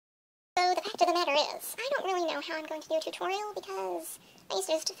So the fact of the matter is, I don't really know how I'm going to do a tutorial because I used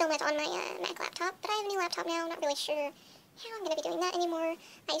to just film it on my Mac laptop, but I have a new laptop now. I'm not really sure how I'm going to be doing that anymore.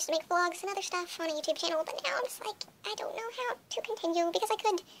 I used to make vlogs and other stuff on a YouTube channel, but now I'm just like, I don't know how to continue because I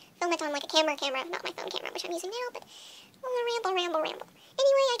could film it on like a camera, not my phone camera, which I'm using now, but ramble.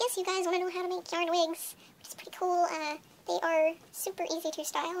 Anyway, I guess you guys want to know how to make yarn wigs, which is pretty cool. They are super easy to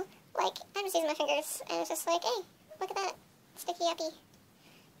style. Like, I'm just using my fingers, and it's just like, hey, look at that sticky, yuppie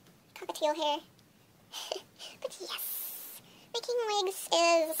cockatiel hair. But yes, making wigs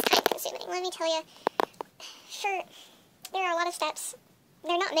is time consuming, let me tell you. Sure, there are a lot of steps.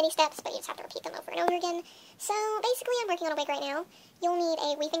 There are not many steps, but you just have to repeat them over and over again. So basically, I'm working on a wig right now. You'll need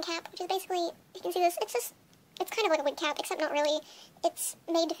a weaving cap, which is basically, you can see this, it's kind of like a wig cap, except not really. It's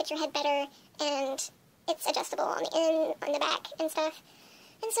made to fit your head better, and it's adjustable on the end, on the back, and stuff.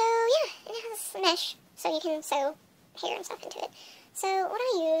 And so, yeah, it has a mesh, so you can sew hair and stuff into it. So what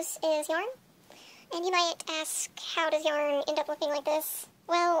I use is yarn, and you might ask, how does yarn end up looking like this?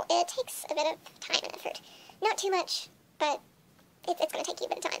 Well, it takes a bit of time and effort. Not too much, but it's going to take you a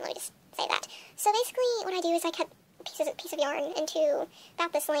bit of time, let me just say that. So basically, what I do is I cut a piece of yarn into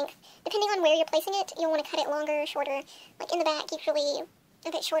about this length. Depending on where you're placing it, you'll want to cut it longer or shorter. Like in the back, usually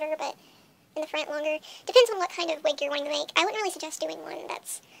a bit shorter, but in the front longer. Depends on what kind of wig you're wanting to make. I wouldn't really suggest doing one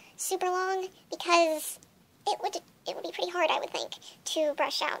that's super long because it would be pretty hard, I would think, to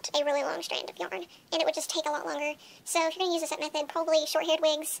brush out a really long strand of yarn, and it would just take a lot longer. So if you're going to use this method, probably short-haired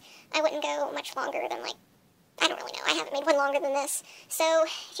wigs, I wouldn't go much longer than, like, I don't really know. I haven't made one longer than this. So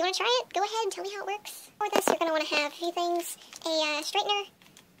if you want to try it, go ahead and tell me how it works. For this, you're going to want to have a few things. A straightener.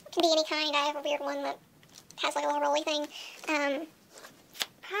 It can be any kind. I have a weird one that has like a little rolly thing.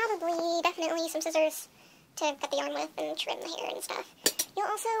 Definitely some scissors to cut the yarn with and trim the hair and stuff. You'll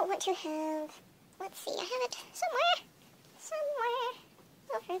also want to have, let's see, I have it somewhere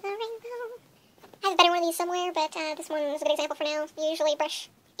over the rainbow. I have a better one of these somewhere, but this one is a good example for now. You usually brush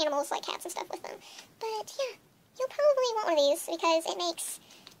animals like cats and stuff with them. But yeah, you'll probably want one of these because it makes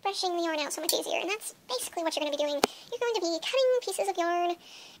brushing the yarn out so much easier. And that's basically what you're going to be doing. You're going to be cutting pieces of yarn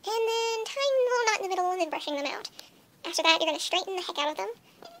and then tying a little knot in the middle and then brushing them out. After that, you're going to straighten the heck out of them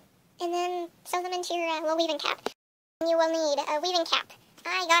and then sew them into your little weaving cap. You will need a weaving cap.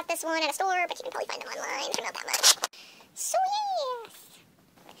 I got this one at a store, but you can probably find them online for not that much. So yes!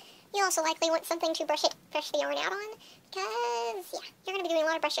 You also likely want something to brush the yarn out on, because, yeah, you're going to be doing a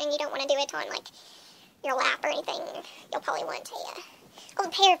lot of brushing. You don't want to do it on, like, your lap or anything. You'll probably want a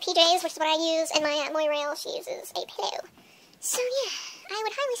old pair of PJs, which is what I use, and my Moirail, she uses a pillow. So, yeah, I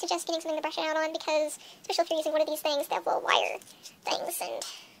would highly suggest getting something to brush it out on, because, especially if you're using one of these things, they have little wire things, and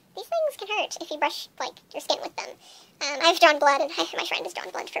these things can hurt if you brush, like, your skin with them. I've drawn blood, and my friend has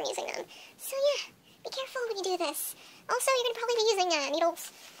drawn blood from using them. So, yeah, be careful when you do this. Also, you're going to probably be using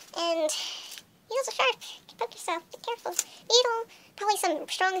needles, and needles are sharp. Poke yourself. Be careful. Needle, probably some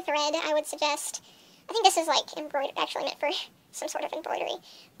strong thread, I would suggest. I think this is, like, embroidered, actually meant for some sort of embroidery.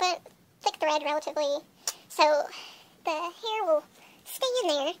 But thick thread, relatively. So, the hair will stay in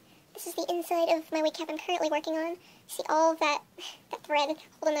there. This is the inside of my wig cap I'm currently working on. See all of that thread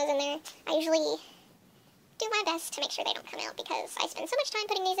holding those in there. I usually do my best to make sure they don't come out because I spend so much time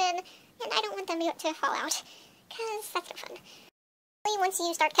putting these in, and I don't want them to fall out, because that's no fun. Once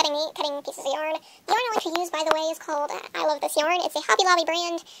you start cutting pieces of yarn, the yarn I like to use, by the way, is called I Love This Yarn. It's a Hobby Lobby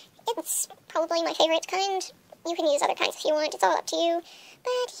brand. It's probably my favorite kind. You can use other kinds if you want. It's all up to you.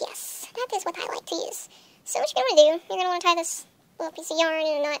 But yes, that is what I like to use. So what you're going to do, you're going to want to tie this little piece of yarn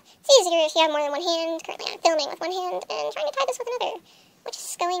in a knot. It's easier if you have more than one hand. Currently I'm filming with one hand and trying to tie this with another, which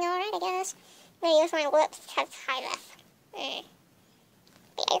is going alright, I guess. I'm going to use my lips to tie this. But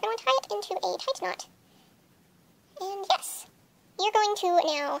yeah, you're going to tie it into a tight knot. And yes, you're going to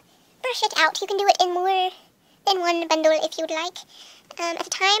now brush it out. You can do it in more than one bundle if you'd like at a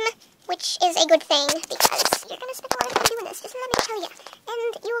time, which is a good thing because you're going to spend a lot of time doing this, just let me tell you. And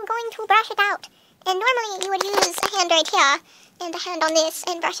you're going to brush it out. And normally you would use a hand right here and a hand on this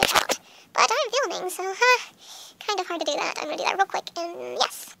and brush it out. But I'm filming, so kind of hard to do that. I'm going to do that real quick, and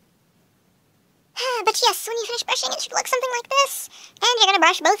yes. But yes, when you finish brushing, it should look something like this. And you're going to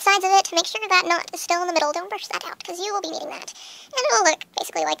brush both sides of it to make sure that knot is still in the middle. Don't brush that out, because you will be needing that. And it will look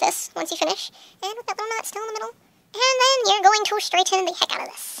basically like this once you finish. And with that little knot still in the middle. And then you're going to straighten the heck out of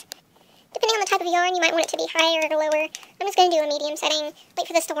this. Depending on the type of yarn, you might want it to be higher or lower. I'm just going to do a medium setting, wait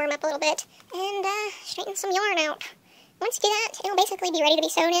for this to warm up a little bit, and straighten some yarn out. Once you do that, it'll basically be ready to be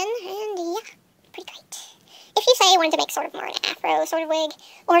sewn in, and yeah, pretty great. If you say you wanted to make sort of more an afro sort of wig,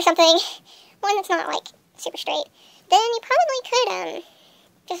 or something, one that's not, like, super straight, then you probably could,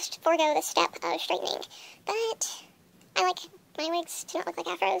 just forego the step of straightening. But I like my wigs to not look like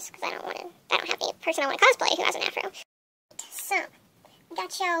afros, because I don't have any person I want to cosplay who has an afro. So, you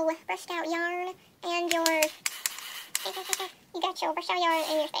got your brushed out yarn and your, you got your brushed out yarn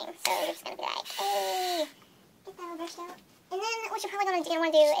and your thing, so you're just going to be like, hey, get that all brushed out. And then what you're probably going to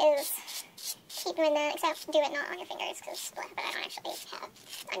want to do is keep doing that, except do it not on your fingers, because, but I don't actually have,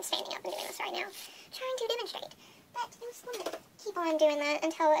 I'm standing up and doing this right now, trying to demonstrate. But you just want to keep on doing that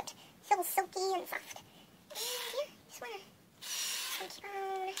until it feels silky and soft. And yeah, you just want to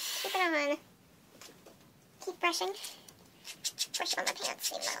keep it on. Keep brushing. Brush it on the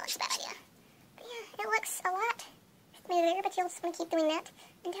pants, even though it's a bad idea. But yeah, it looks a lot smoother, but you'll just want to keep doing that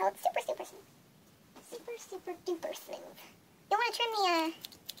until it's super, super smooth. Super, super duper smooth. You'll want to trim the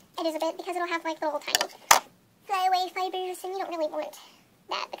edges a bit because it'll have like little tiny flyaway fibers, and you don't really want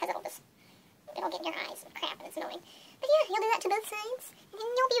that because it'll get in your eyes and crap and it's annoying. But yeah, you'll do that to both sides, and then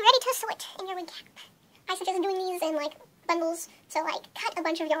you'll be ready to sew it in your wig cap. I suggest doing these in like bundles, so like cut a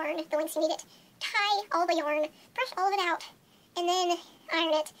bunch of yarn the lengths you need it, tie all the yarn, brush all of it out, and then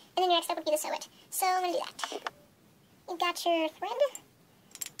iron it, and then your next step would be to sew it. So I'm going to do that. You've got your thread,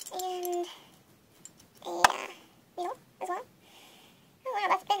 and a needle as well. Oh wow,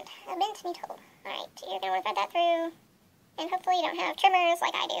 that's bent. A bent needle. Alright, you're going to want to thread that through, and hopefully you don't have trimmers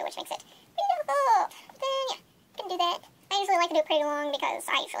like I do, which makes it pretty difficult. But then, yeah, you can do that. I usually like to do it pretty long because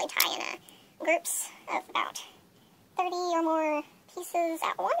I usually tie in groups of about 30 or more pieces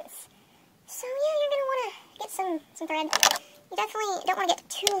at once. So yeah, you're going to want to get some thread. You definitely don't want to get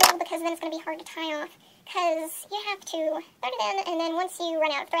too long because then it's going to be hard to tie off, because you have to thread it in, and then once you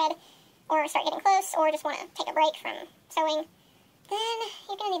run out of thread or start getting close or just want to take a break from sewing, then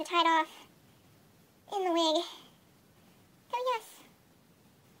you're going to need to tie it off in the wig. So yes.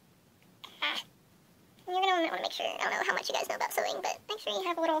 And you're going to want to make sure, I don't know how much you guys know about sewing, but make sure you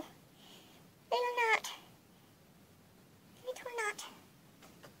have a little knot. Little knot.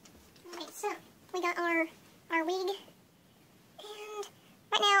 Alright, so we got our wig, and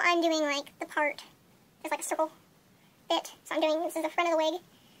right now I'm doing like the part, there's like a circle bit, so this is the front of the wig.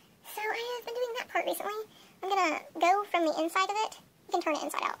 So I have been doing that part recently. I'm going to go from the inside of it. You can turn it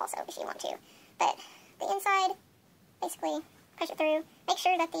inside out also if you want to, but the inside, basically push it through. Make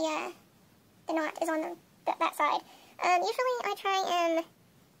sure that the knot is on that side. Usually I try and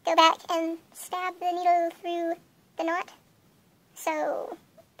go back and stab the needle through the knot, so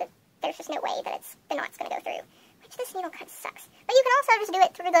there's just no way that the knot's going to go through, which this needle kind of sucks. But you can also just do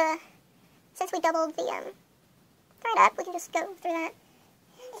it through since we doubled the thread up, we can just go through that.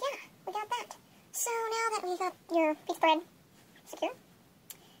 And yeah, we got that. So now that we got your piece of thread secure,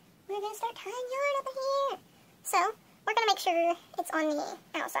 we're going to start tying yarn up in here. So we're going to make sure it's on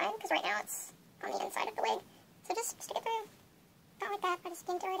the outside, because right now it's on the inside of the wig. So just stick it through. Not like that, I just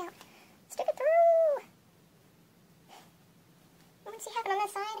yanked it right out. Stick it through! Once you have it on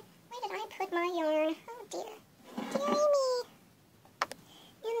this side, where did I put my yarn? Oh dear. Dear me.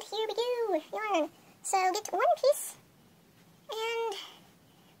 And here we go, yarn. So get one piece, and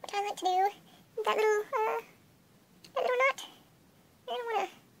what I like to do, that little knot, you're going to want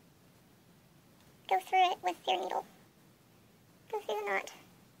to go through it with your needle. Go through the knot.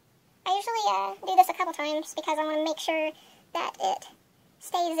 I usually do this a couple times because I want to make sure that it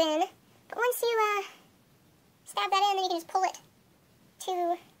stays in. But once you stab that in, then you can just pull it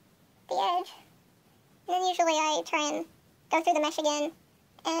to the edge. And then usually I try and go through the mesh again,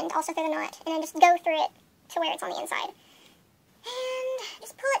 and also through the knot, and then just go through it to where it's on the inside. And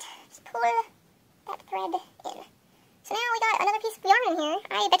just pull that thread in. So now we got another piece of yarn in here.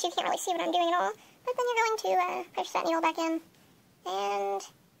 I bet you can't really see what I'm doing at all, but then you're going to push that needle back in, and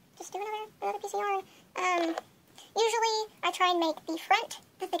just do another piece of yarn. Usually I try and make the front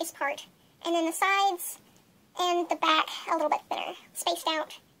the thickest part, and then the sides and the back a little bit thinner, spaced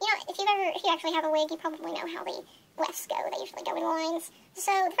out. You know, if you actually have a wig, you probably know how the wefts go. They usually go in lines.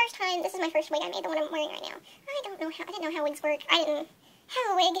 So the first time, this is my first wig I made, the one I'm wearing right now. I didn't know how wigs work. I didn't have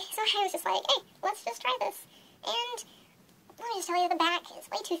a wig, so I was just like, hey, let's just try this. And let me just tell you, the back is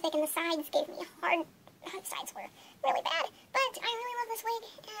way too thick, and the sides gave me the sides were really bad. But I really love this wig,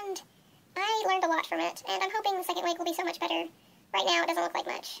 and I learned a lot from it, and I'm hoping the second wig will be so much better. Right now, it doesn't look like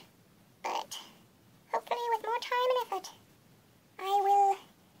much, but hopefully with more time and effort, I will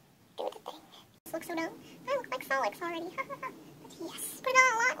do the thing. This looks so dumb. I look like Solix already. But yes, put on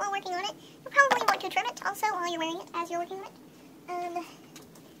a lot while working on it. You'll probably want to trim it also while you're wearing it as you're working on it.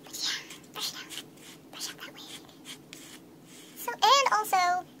 But yeah, brush it out. Brush out that wig. So, and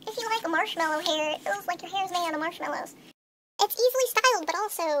also, if you like marshmallow hair, it feels like your hair is made out of marshmallows. It's easily styled, but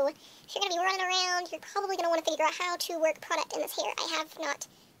also, if you're going to be running around, you're probably going to want to figure out how to work product in this hair. I have not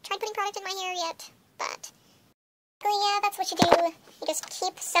tried putting product in my hair yet, but yeah, that's what you do. You just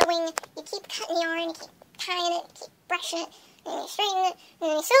keep sewing, you keep cutting yarn, you keep tying it, you keep brushing it, and then you straighten it, and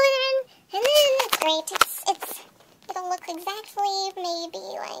then you sew it in, and then it's great. It'll look exactly maybe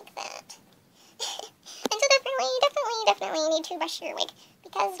like that. And so definitely you need to brush your wig,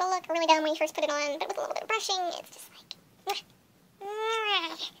 because it'll look really dumb when you first put it on, but with a little bit of brushing, it's just like,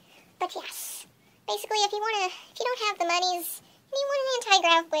 but yes, basically if you don't have the monies, and you want an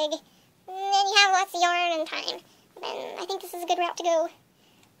anti-grav wig, and you have lots of yarn and time, then I think this is a good route to go.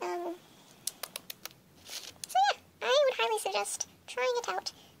 So yeah, I would highly suggest trying it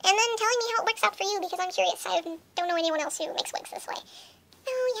out, and then telling me how it works out for you, because I'm curious. I don't know anyone else who makes wigs this way.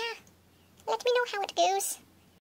 Oh yeah, let me know how it goes.